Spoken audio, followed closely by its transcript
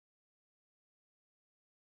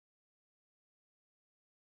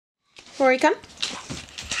Rory, come.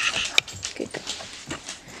 Good girl.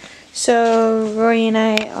 So Rory and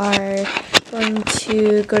I are going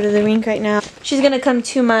to go to the rink right now. She's gonna come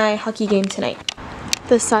to my hockey game tonight.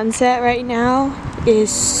 The sunset right now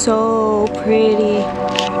is so pretty.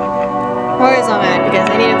 Rory's all mad because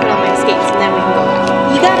I need to put on my skates and then we can go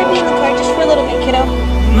out. You gotta be in the car just for a little bit, kiddo.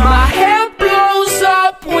 My hair blows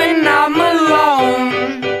up when I'm alone.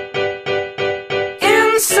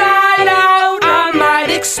 Inside out, I might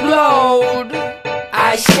explode.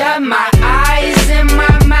 I shut my eyes and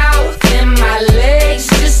my mouth and my legs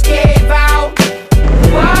just gave out.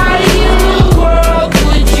 Why in the world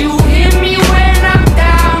would you hit me when I'm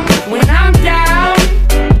down? When I'm down?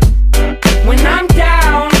 When I'm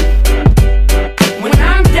down? When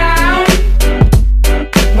I'm down?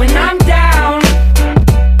 When I'm down?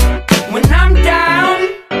 When I'm down?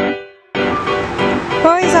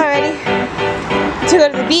 Rory's all ready to go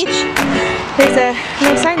to the beach. There's a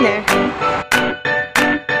no sign there.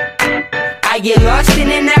 I get lost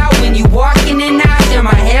in and out when you walk in and out. Turn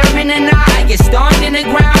my hair in and out. I get stomped in the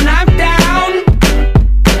ground. I'm down,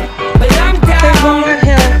 but I'm There's one more down.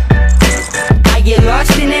 hill. I get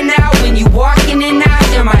lost in and out when you walk in and out.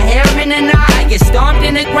 Turn my hair in and out. I get stomped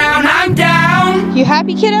in the ground. I'm down, You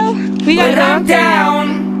happy, kiddo? We gotta but go I'm up there now.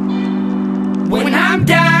 down. When I'm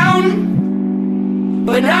down,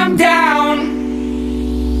 but I'm down.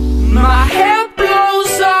 My hair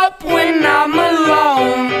blows up when I'm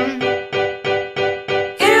alone.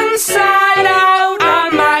 Inside out, I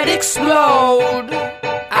might explode.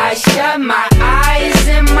 I shut my eyes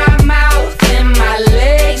and my mouth and my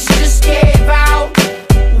legs just gave out.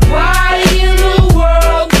 Why in the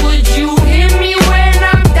world would you hit me when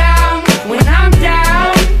I'm down? When I'm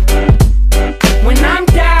down? When I'm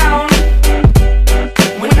down?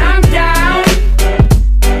 When I'm down?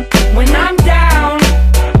 When I'm down?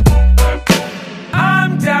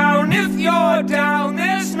 I'm down if you're down,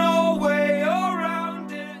 there's no way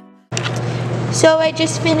around it. So I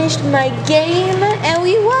just finished my game and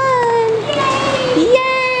we won!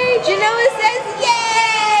 Yay! Genoa says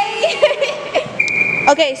yay!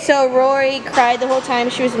 Okay, so Rory cried the whole time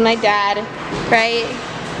she was with my dad, right?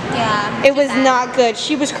 Yeah. It was not good.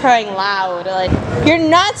 She was crying loud. Like, you're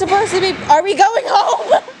not supposed to be. Are we going home?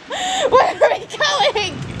 Where are we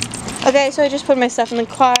going? Okay, so I just put my stuff in the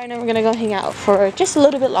car and then we're gonna go hang out for just a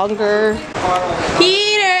little bit longer.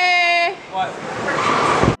 Peter!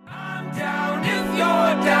 I'm down if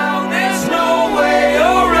you're down, there's no way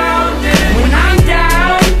around it. When I'm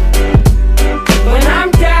down, when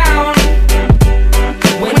I'm down,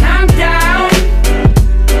 when I'm down,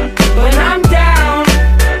 when I'm down.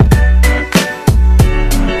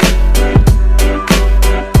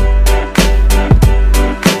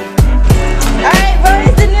 Alright,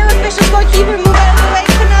 Rory's the new official scorekeeper. Move out of the way.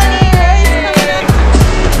 Come on here, Rory's coming up.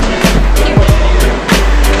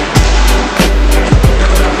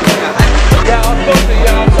 Yeah, I'm supposed to,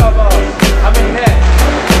 yeah, I'm talking about, I'm in that.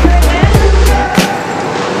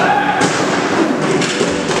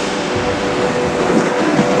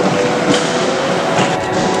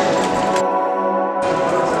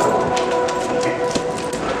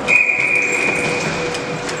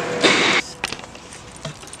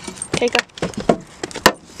 Okay, go.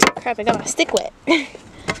 Crap, I got my stick wet.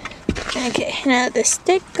 Okay, now the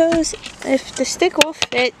stick goes, if the stick will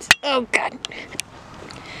fit. Oh god.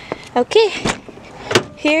 Okay,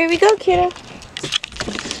 here we go, kiddo.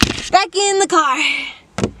 Back in the car.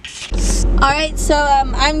 Alright, so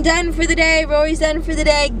I'm done for the day. Rory's done for the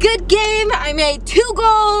day. Good game. I made 2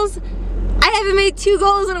 goals. I haven't made 2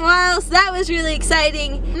 goals in a while, so that was really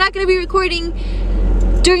exciting. I'm not going to be recording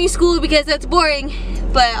during school because that's boring,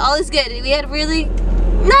 but all is good. We had a really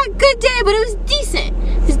not good day, but it was decent.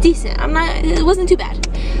 It was decent. It wasn't too bad.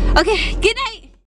 Okay, good night.